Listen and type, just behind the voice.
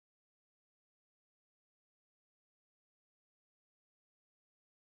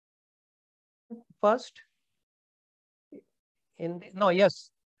first? No, yes.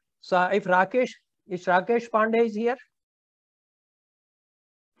 So if Rakesh, is Rakesh Pandey is here?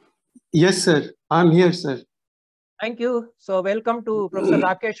 Yes, sir. I'm here, sir. Thank you. So welcome to Professor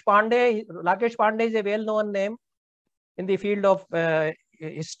Rakesh Pandey. Rakesh Pandey is a well-known name in the field of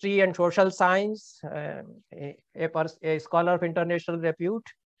history and social science, a scholar of international repute.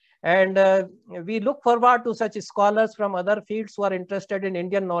 And we look forward to such scholars from other fields who are interested in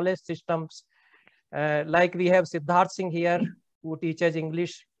Indian knowledge systems. Like we have Siddharth Singh here, who teaches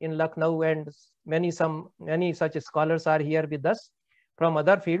English in Lucknow, and many such scholars are here with us from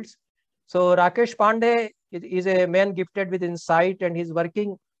other fields. So Rakesh Pandey is a man gifted with insight, and he's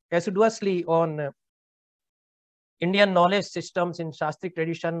working assiduously on Indian knowledge systems in Shastric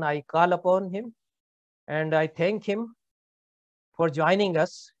tradition. I call upon him and I thank him for joining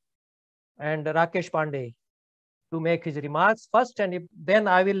us, and Rakesh Pandey to make his remarks first, and then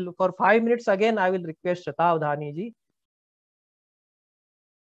I will, for 5 minutes again, I will request Shatabdhani ji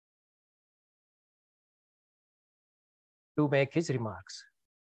to make his remarks.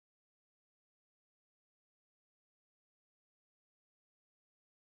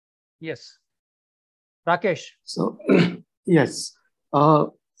 Yes, Rakesh. So, yes.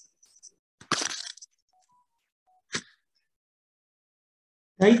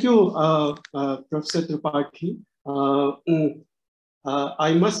 Thank you, Professor Tripathi.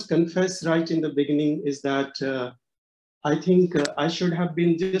 I must confess right in the beginning is that I think I should have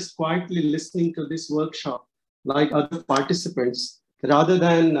been just quietly listening to this workshop like other participants rather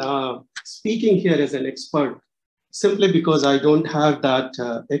than speaking here as an expert, simply because I don't have that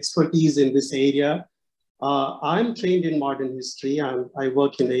expertise in this area. I'm trained in modern history and I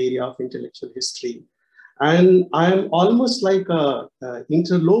work in the area of intellectual history. And I'm almost like a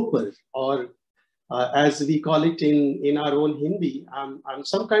interloper, or as we call it in our own Hindi, I'm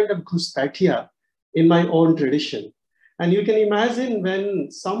some kind of Ghuspatia in my own tradition. And you can imagine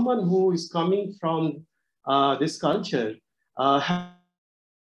when someone who is coming from this culture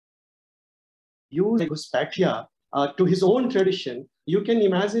use Ghuspatia to his own tradition, you can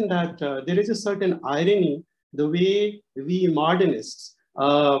imagine that there is a certain irony the way we modernists,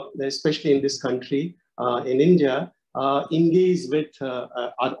 especially in this country, in India, engage with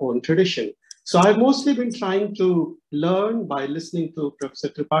our own tradition. So I've mostly been trying to learn by listening to Professor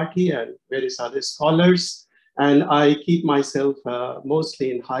Tripathi and various other scholars, and I keep myself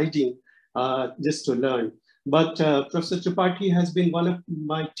mostly in hiding just to learn. But Professor Tripathi has been one of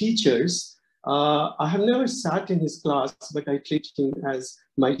my teachers. I have never sat in his class, but I treat him as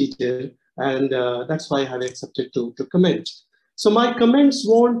my teacher, and that's why I have accepted to comment. So my comments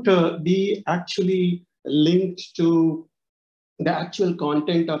won't be actually linked to the actual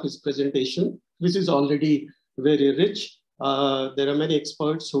content of his presentation, which is already very rich. There are many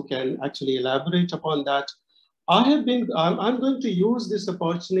experts who can actually elaborate upon that. I'm going to use this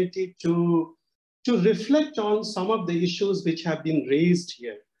opportunity to reflect on some of the issues which have been raised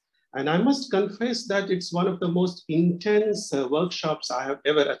here. And I must confess that it's one of the most intense workshops I have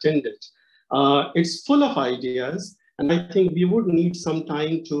ever attended. It's full of ideas, and I think we would need some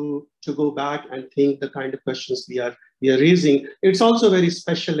time to go back and think the kind of questions we are raising. It's also very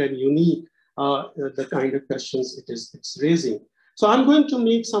special and unique, the kind of questions it's raising. So I'm going to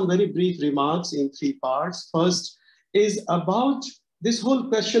make some very brief remarks in 3 parts. First is about this whole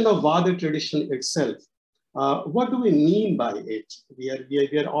question of Vāda tradition itself. What do we mean by it? We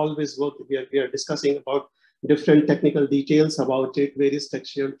are always working, we are discussing about different technical details about it, various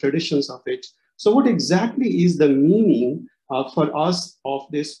textual traditions of it. So what exactly is the meaning for us of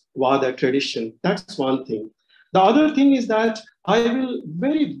this Vāda tradition? That's one thing. The other thing is that I will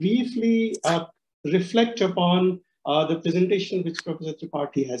very briefly reflect upon the presentation which Professor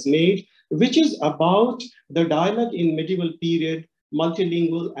Tripathi has made, which is about the dialogue in medieval period,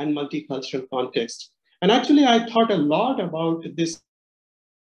 multilingual and multicultural context. And actually, I thought a lot about this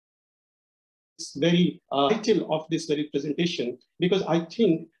very title of this very presentation, because I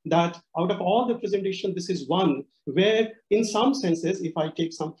think that out of all the presentation, this is one where, in some senses, if I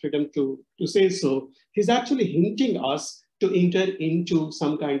take some freedom to say so, he's actually hinting us to enter into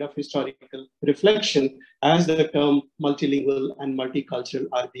some kind of historical reflection as the term multilingual and multicultural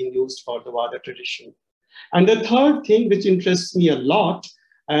are being used for the Vāda tradition. And the third thing which interests me a lot,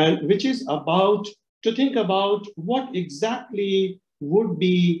 and which is about to think about what exactly would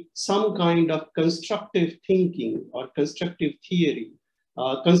be some kind of constructive thinking or constructive theory,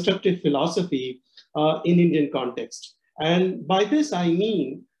 constructive philosophy in Indian context. And by this, I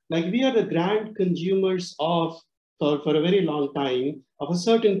mean, like, we are the grand consumers of for a very long time of a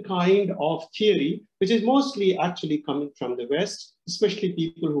certain kind of theory, which is mostly actually coming from the West, especially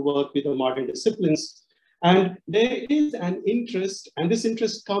people who work with the modern disciplines. And there is an interest, and this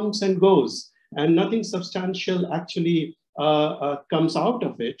interest comes and goes, and nothing substantial actually comes out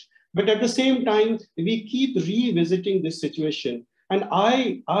of it. But at the same time, we keep revisiting this situation. And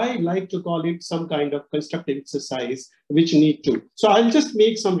I like to call it some kind of constructive exercise, which need to. So I'll just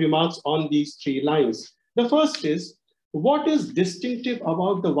make some remarks on these 3 lines. The first is, what is distinctive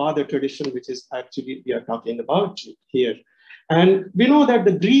about the Vāda tradition, which is actually we are talking about here? And we know that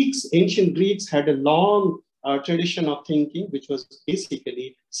the Greeks, ancient Greeks, had a long tradition of thinking, which was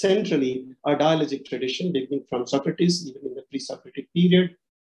basically centrally a dialogic tradition, beginning from Socrates, even in the pre-Socratic period.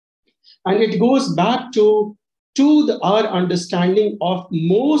 And it goes back to our understanding of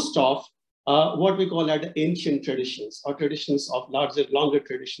most of what we call the ancient traditions, or traditions of longer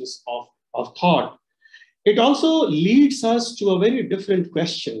traditions of thought. It also leads us to a very different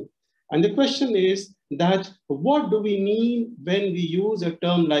question. And the question is that what do we mean when we use a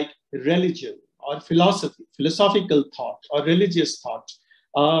term like religion or philosophy, philosophical thought or religious thought,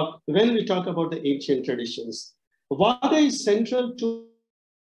 when we talk about the ancient traditions? Vāda is central to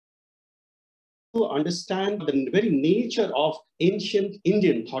understand the very nature of ancient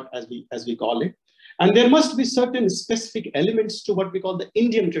Indian thought, as we call it. And there must be certain specific elements to what we call the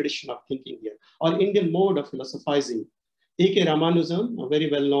Indian tradition of thinking here, or Indian mode of philosophizing. A.K. Ramanujan, a very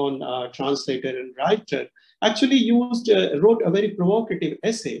well-known translator and writer, actually wrote a very provocative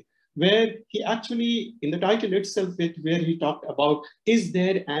essay where he actually, in the title itself, where he talked about, is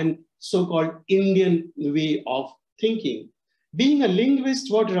there an so-called Indian way of thinking? Being a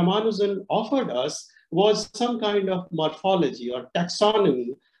linguist, what Ramanujan offered us was some kind of morphology or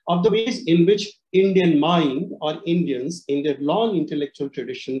taxonomy of the ways in which Indian mind, or Indians in their long intellectual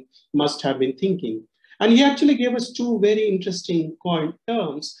tradition, must have been thinking. And he actually gave us 2 very interesting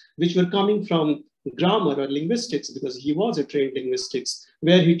terms, which were coming from grammar or linguistics, because he was a trained linguistics,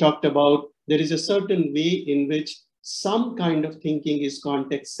 where he talked about there is a certain way in which some kind of thinking is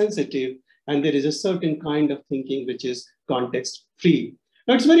context sensitive, and there is a certain kind of thinking which is context free.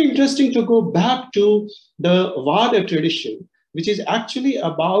 Now, it's very interesting to go back to the Vāda tradition, which is actually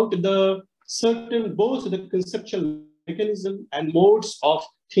about the certain, both the conceptual mechanism and modes of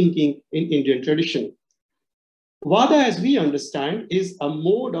thinking in Indian tradition. Vāda, as we understand, is a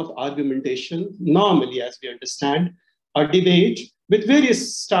mode of argumentation, normally, as we understand, a debate with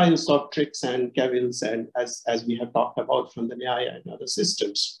various styles of tricks and cavils, and as we have talked about from the Nyaya and other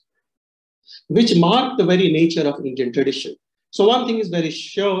systems, which mark the very nature of Indian tradition. So one thing is very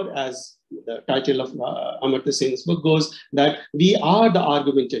sure, as the title of Amartya Sen's book goes, that we are the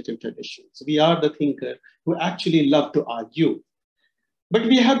argumentative traditions. We are the thinker who actually love to argue. But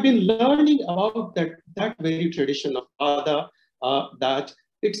we have been learning about that very tradition of Vāda, that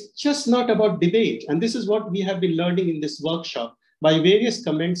it's just not about debate. And this is what we have been learning in this workshop by various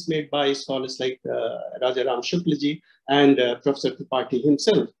comments made by scholars like Rajaram Shuklaji and Professor Tripathi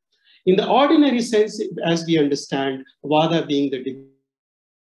himself. In the ordinary sense, as we understand, Vāda being the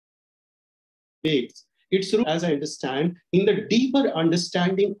debates, it's rooted, as I understand, in the deeper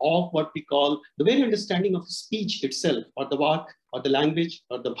understanding of what we call the very understanding of speech itself, or the vak, or the language,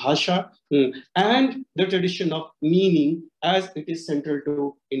 or the bhasha, and the tradition of meaning as it is central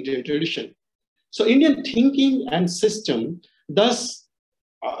to Indian tradition. So Indian thinking and system, thus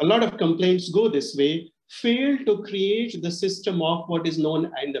a lot of complaints go this way, fail to create the system of what is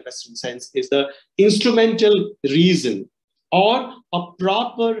known in the Western sense is the instrumental reason, or a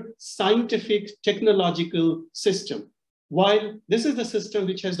proper scientific technological system. While this is the system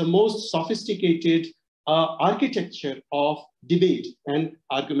which has the most sophisticated architecture of debate and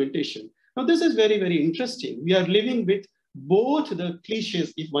argumentation. Now, this is very, very interesting. We are living with both the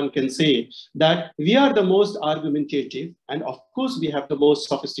cliches, if one can say, that we are the most argumentative, and of course we have the most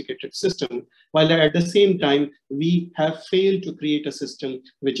sophisticated system, while at the same time we have failed to create a system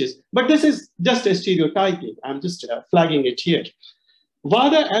which is, but this is just a stereotyping. I'm just flagging it here.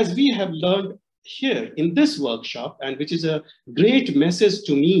 Vāda, as we have learned here in this workshop, and which is a great message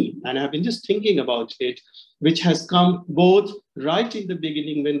to me, and I've been just thinking about it, which has come both right in the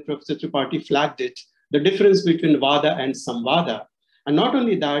beginning when Professor Tripathi flagged it, the difference between Vāda and Samvada. And not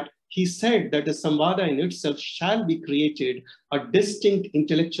only that, he said that the Samvada in itself shall be created a distinct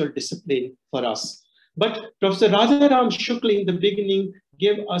intellectual discipline for us. But Professor Rajaram Shukla in the beginning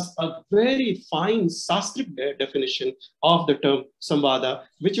gave us a very fine Sastric definition of the term Samvada,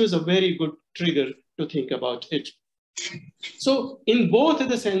 which was a very good trigger to think about it. So in both of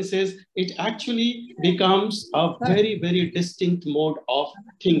the senses, it actually becomes a very, very distinct mode of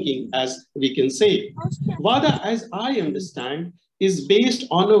thinking, as we can say. Vada, as I understand, is based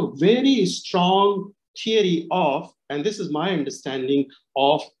on a very strong theory of, and this is my understanding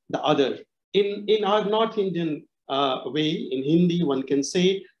of the other. In our North Indian way, in Hindi, one can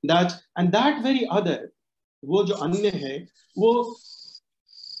say that, and that very other, वो जो अन्य है, वो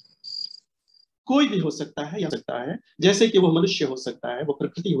कोई भी हो सकता है या सकता है, जैसे कि वो मनुष्य हो सकता है, वो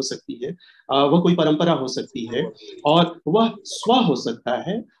प्रकृति हो सकती है, वह कोई परंपरा हो सकती है, और वह स्व हो सकता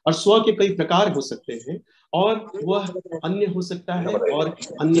है, और स्व के कई प्रकार हो सकते हैं, और वह अन्य हो सकता है, और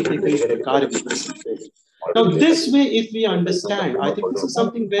अन्य के कई प्रकार भी हो सकते हैं. Now, this way, if we understand, I think this is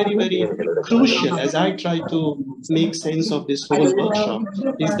something very, very crucial as I try to make sense of this whole workshop,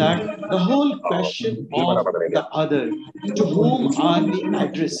 is that the whole question of the other, to whom are we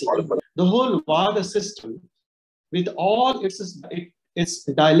addressing? The whole Vada system, with all its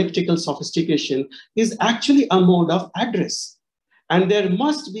dialectical sophistication, is actually a mode of address. And there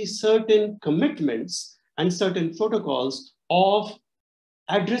must be certain commitments and certain protocols of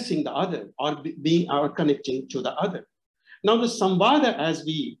addressing the other, or being or connecting to the other. Now, the Samvada, as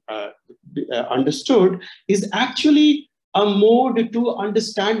we understood, is actually a mode to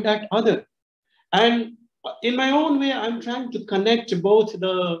understand that other. And in my own way, I'm trying to connect both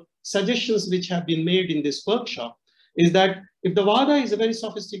the suggestions which have been made in this workshop, is that if the Vada is a very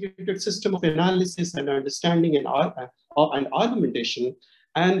sophisticated system of analysis and understanding and argumentation,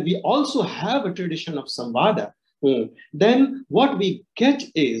 and we also have a tradition of Samvada, then what we get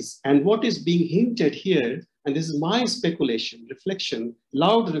is, and what is being hinted here, and this is my speculation, reflection,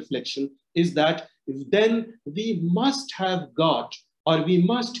 loud reflection, is that then we must have got, or we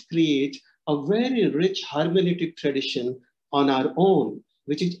must create a very rich hermeneutic tradition on our own,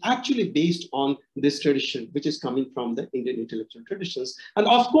 which is actually based on this tradition, which is coming from the Indian intellectual traditions. And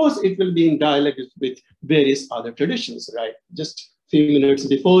of course, it will be in dialogue with various other traditions, right? Just a few minutes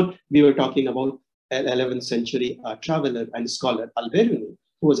before, we were talking about 11th century traveler and scholar Alberuni,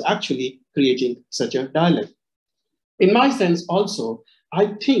 who was actually creating such a dialogue. In my sense also,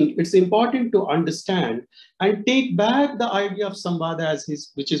 I think it's important to understand and take back the idea of Samvada as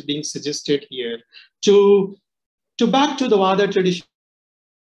which is being suggested here, to back to the Vada tradition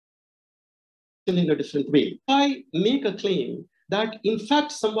in a different way. I make a claim that in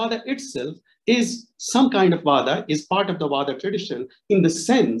fact Samvada itself is some kind of Vada, is part of the Vada tradition, in the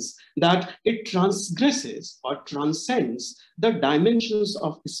sense that it transgresses or transcends the dimensions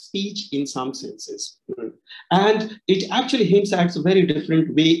of speech in some senses. And it actually hints at a very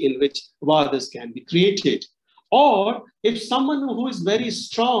different way in which Vadas can be created. Or if someone who is very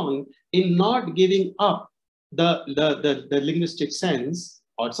strong in not giving up the linguistic sense,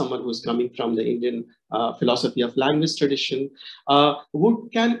 or someone who's coming from the Indian philosophy of language tradition,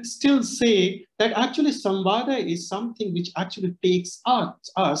 can still say that actually Samvada is something which actually takes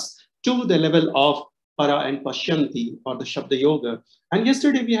us to the level of para and pashyanti, or the Shabda Yoga. And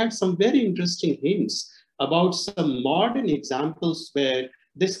yesterday we had some very interesting hints about some modern examples where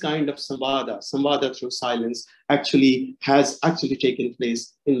this kind of Samvada through silence, has actually taken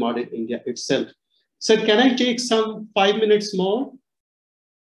place in modern India itself. So can I take some 5 minutes more?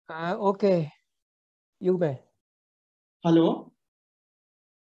 Okay, you may. Hello?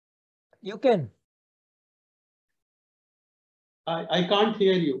 You can. I can't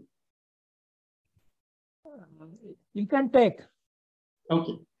hear you. You can take.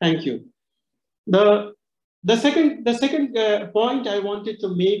 Okay, thank you. The second point I wanted to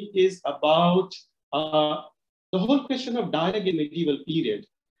make is about the whole question of dialogue in medieval period.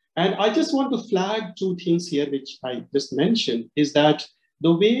 And I just want to flag two things here, which I just mentioned, is that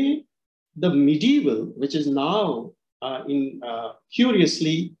the way the medieval, which is now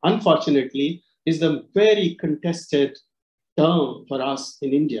curiously, unfortunately, is the very contested term for us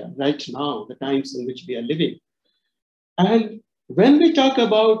in India right now, the times in which we are living. And when we talk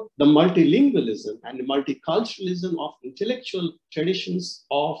about the multilingualism and the multiculturalism of intellectual traditions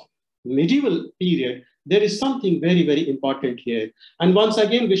of medieval period, there is something very, very important here. And once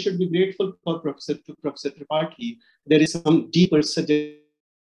again, we should be grateful for Professor Tripathi. There is some deeper suggestion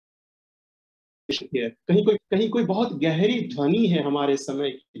here. कहीं कोई बहुत गहरी ध्वनि है हमारे समय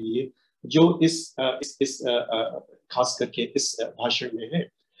के लिए, जो इस खास करके इस भाषण में है.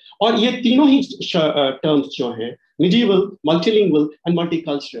 और ये तीनों ही terms जो हैं, medieval, multilingual, and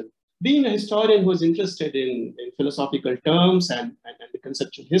multicultural. Being a historian who is interested in philosophical terms and the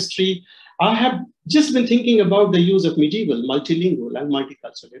conceptual history, I have just been thinking about the use of medieval, multilingual, and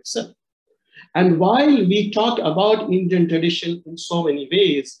multicultural itself. And while we talk about Indian tradition in so many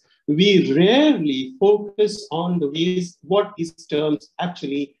ways, we rarely focus on the ways what these terms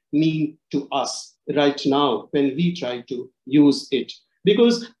actually mean to us right now when we try to use it.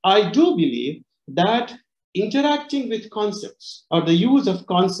 Because I do believe that interacting with concepts or the use of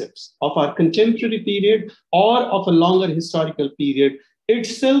concepts of our contemporary period or of a longer historical period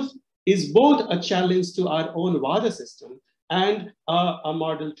itself is both a challenge to our own Vāda system and a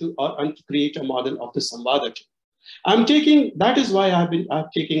model to, and to create a model of the Samvada. That is why I'm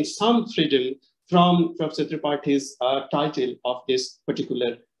taking some freedom from Professor Tripaঠি's title of this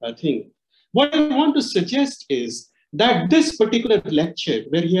particular thing. What I want to suggest is that this particular lecture,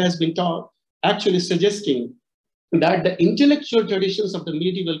 where he has been actually suggesting that the intellectual traditions of the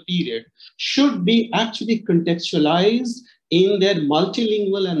medieval period should be actually contextualized in their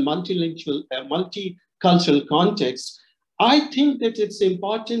multilingual and multicultural context, I think that it's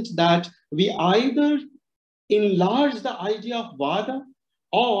important that we either enlarge the idea of Vāda,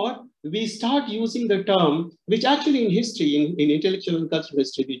 or we start using the term, which actually in history, in intellectual and cultural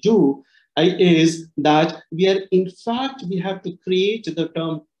history we do, is that we have to create the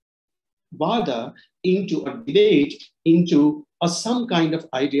term Vāda into a debate, into some kind of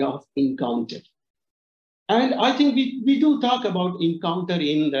idea of encounter. And I think we do talk about encounter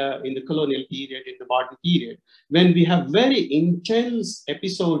in the colonial period, in the modern period, when we have very intense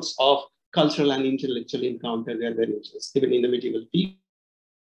episodes of cultural and intellectual encounter. They are very intense, even in the medieval period.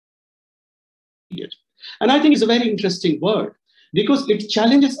 And I think it's a very interesting word, because it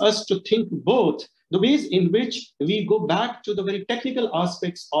challenges us to think both the ways in which we go back to the very technical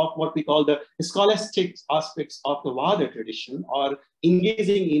aspects of what we call the scholastic aspects of the Vāda tradition, or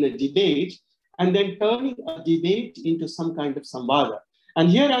engaging in a debate, and then turning a debate into some kind of Samvada. And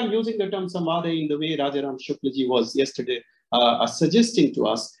here I'm using the term Samvada in the way Rajaram Shuklaji was yesterday suggesting to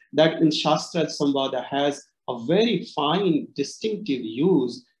us, that in Shastra, Samvada has a very fine, distinctive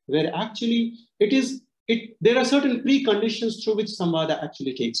use, where actually there are certain preconditions through which Samvada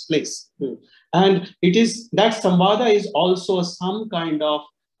actually takes place. And it is that Samvada is also some kind of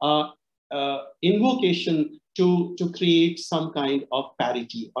invocation to create some kind of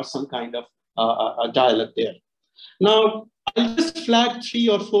parity or some kind of a dialogue there. Now, I'll just flag 3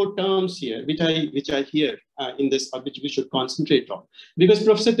 or 4 terms here, which I hear in this, which we should concentrate on, because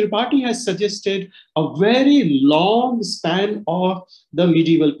Professor Tripathi has suggested a very long span of the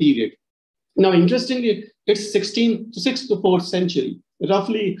medieval period. Now, interestingly, it's 6th to 4th century,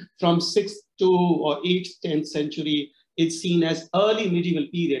 roughly from 6th to or 8th, 10th century. It's seen as early medieval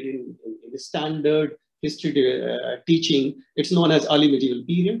period in the standard history teaching. It's known as early medieval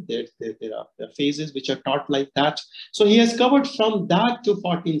period. There are phases which are taught like that. So he has covered from that to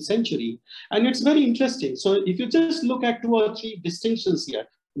 14th century. And it's very interesting. So if you just look at 2 or 3 distinctions here,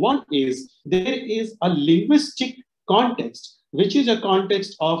 one is there is a linguistic context, which is a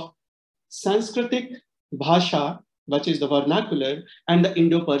context of Sanskritic Bhasha, which is the vernacular, and the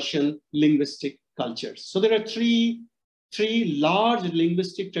Indo-Persian linguistic cultures. So there are three large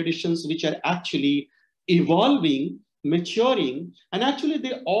linguistic traditions which are actually evolving, maturing, and actually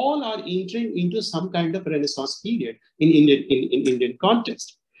they all are entering into some kind of Renaissance period in Indian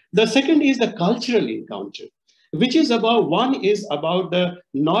context. The second is the cultural encounter, which is one is about the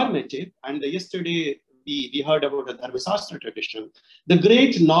normative, and yesterday we heard about the Dharmasastra tradition, the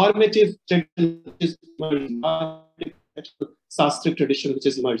great normative tradition, which is Sastra tradition, which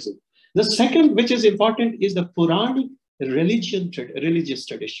is emerging. The second, which is important, is the Puranic religious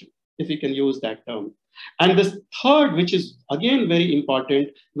tradition, if we can use that term. And the third, which is again very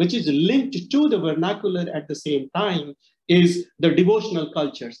important, which is linked to the vernacular at the same time, is the devotional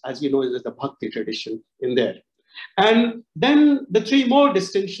cultures, as we know, is the Bhakti tradition in there. And then the 3 more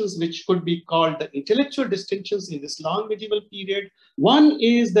distinctions, which could be called the intellectual distinctions in this long medieval period. One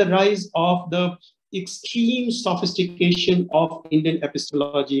is the rise of the extreme sophistication of Indian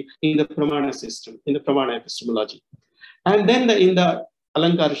epistemology in the Pramana system, in the Pramana epistemology. And then in the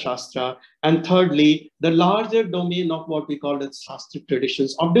Alankara Shastra, and thirdly, the larger domain of what we call the Shastric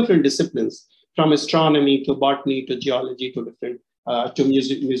traditions of different disciplines, from astronomy to botany to geology to different to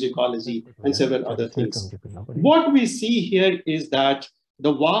musicology and several other things. What we see here is that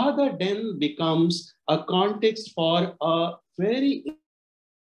the Vāda then becomes a context for a very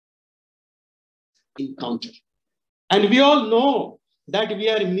encounter. And we all know that we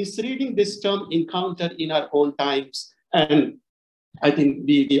are misreading this term encounter in our own times. And I think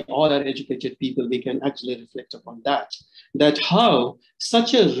we all are educated people, we can actually reflect upon that how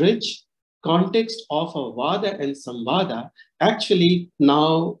such a rich context of a Vāda and Samvada actually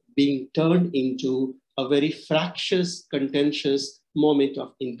now being turned into a very fractious, contentious moment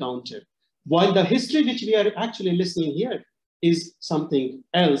of encounter. While the history which we are actually listening here is something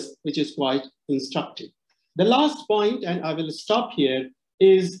else, which is quite instructive. The last point, and I will stop here,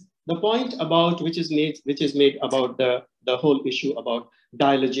 is the point about which is made about the whole issue about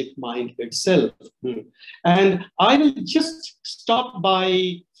dialogic mind itself. And I will just stop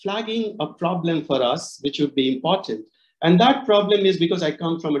by flagging a problem for us, which would be important. And that problem is, because I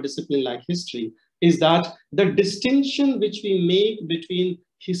come from a discipline like history, is that the distinction which we make between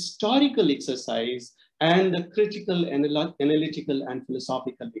historical exercise and the critical, analytical, and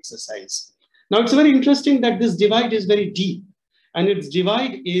philosophical exercise. Now, it's very interesting that this divide is very deep, and its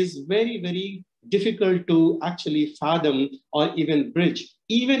divide is very, very difficult to actually fathom or even bridge,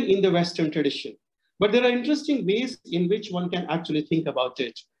 even in the Western tradition. But there are interesting ways in which one can actually think about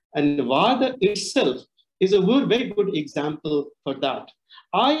it. And Vada itself is a very good example for that.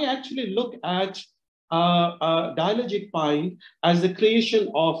 I actually look at dialogic mind as the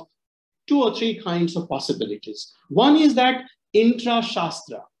creation of 2 or 3 kinds of possibilities. One is that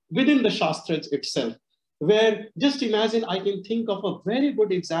intra-shastra, within the Shastras itself, where just imagine, I can think of a very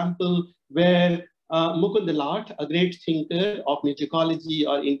good example where Mukund Lat, a great thinker of musicology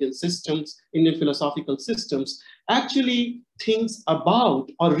or Indian systems, Indian philosophical systems, actually thinks about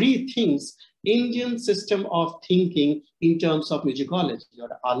or rethinks Indian system of thinking in terms of musicology or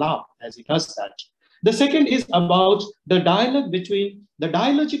alap, as he does that. The second is about the dialogue between the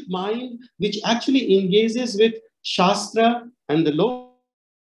dialogic mind, which actually engages with Shastra and the Loka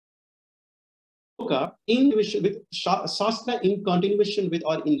with Shastra in continuation with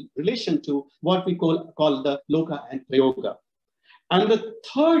or in relation to what we call the Loka and Prayoga. And the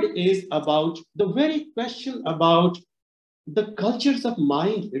third is about the very question about the cultures of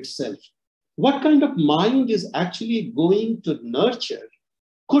mind itself. What kind of mind is actually going to nurture,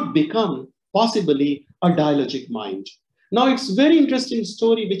 could become possibly a dialogic mind. Now, it's very interesting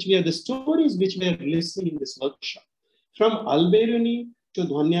story, the stories which we are listening in this workshop. From Al-Biruni to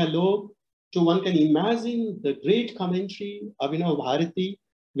Dhvanya Lok, to one can imagine the great commentary of Bharati,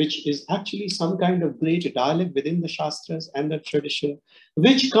 which is actually some kind of great dialogue within the Shastras and the tradition,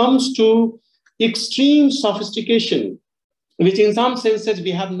 which comes to extreme sophistication, which in some senses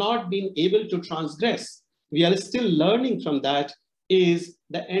we have not been able to transgress. We are still learning from that, is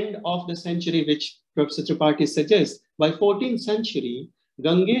the end of the century, which Professor Tripathi suggests. By 14th century,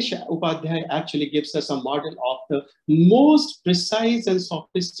 Gangesh Upadhyay actually gives us a model of the most precise and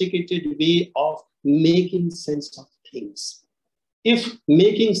sophisticated way of making sense of things. If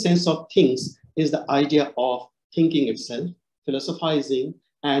making sense of things is the idea of thinking itself, philosophizing,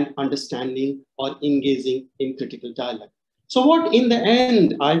 and understanding or engaging in critical dialogue. So what in the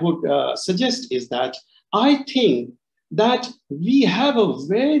end I would suggest is that I think that we have a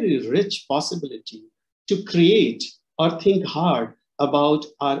very rich possibility to create or think hard about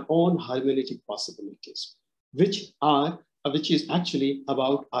our own hermeneutic possibilities, which is actually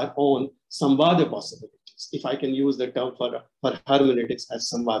about our own samvada possibilities, if I can use the term for hermeneutics as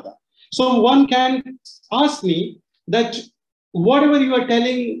samvada. So one can ask me that whatever you are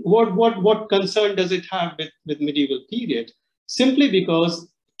telling, what concern does it have with medieval period? Simply because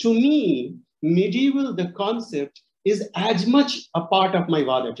to me, medieval, the concept is as much a part of my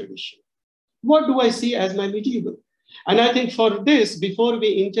Vada tradition. What do I see as my medieval? And I think for this, before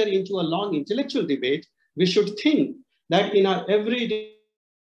we enter into a long intellectual debate, we should think that in our everyday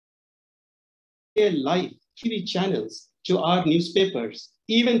life, TV channels, to our newspapers,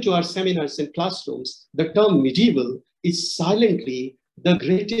 even to our seminars and classrooms, the term medieval is silently the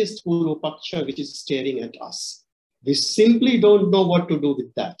greatest Pūrvapakṣa which is staring at us. We simply don't know what to do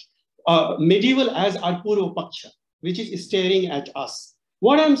with that. Medieval as our Pūrvapakṣa, which is staring at us.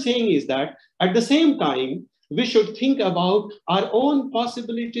 What I'm saying is that at the same time, we should think about our own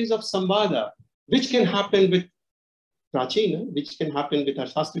possibilities of samvada, which can happen with Prachina, which can happen with our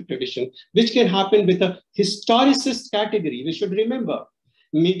Shastric tradition, which can happen with a historicist category. We should remember,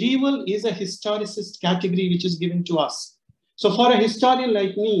 medieval is a historicist category which is given to us. So for a historian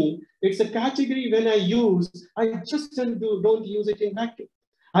like me, it's a category when I just don't use it in vacuum.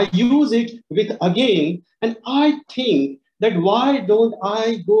 I use it with again, and I think that why don't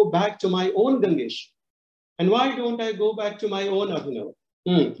I go back to my own Gangesh? And why don't I go back to my own Abhinav?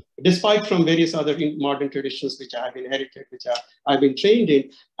 Despite from various other modern traditions which I have inherited, which I've been trained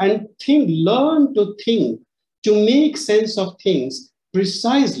in, and learn to think, to make sense of things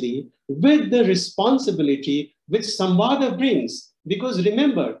precisely with the responsibility which Samvada brings. Because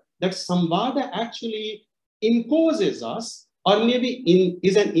remember that Samvada actually imposes us, or maybe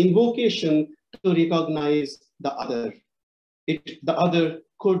is an invocation to recognize the other. The other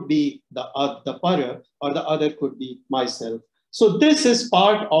could be the para, or the other could be myself. So this is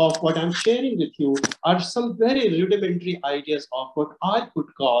part of what I'm sharing with you are some very rudimentary ideas of what I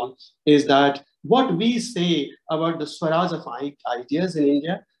could call is that what we say about the Swaraj of ideas in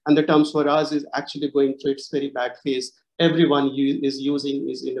India, and the term Swaraj is actually going through its very bad phase. Everyone is using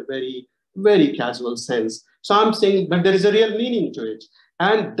is in a very, very casual sense. So I'm saying, but there is a real meaning to it.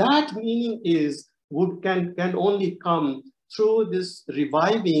 And that meaning can only come through this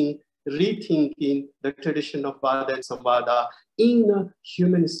reviving, rethinking the tradition of Vāda and Samvada in a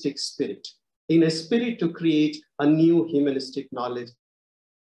humanistic spirit, in a spirit to create a new humanistic knowledge.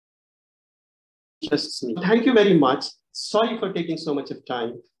 Interests me. Thank you very much. Sorry for taking so much of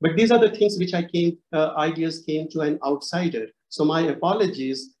time, but these are the things which ideas came to an outsider. So my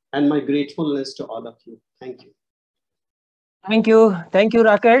apologies and my gratefulness to all of you. Thank you. Thank you. Thank you,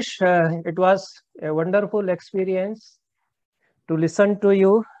 Rakesh. It was a wonderful experience to listen to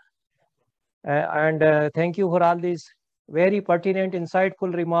you. And thank you for all these very pertinent,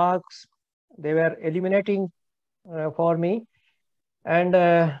 insightful remarks. They were illuminating for me. And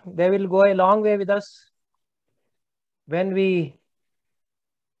they will go a long way with us when we,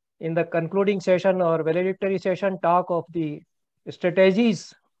 in the concluding session or valedictory session, talk of the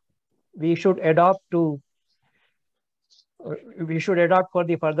strategies we should adopt for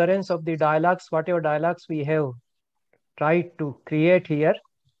the furtherance of the dialogues, whatever dialogues we have tried to create here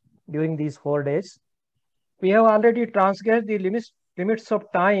during these 4 days. We have already transgressed the limits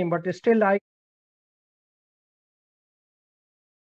of time, but still I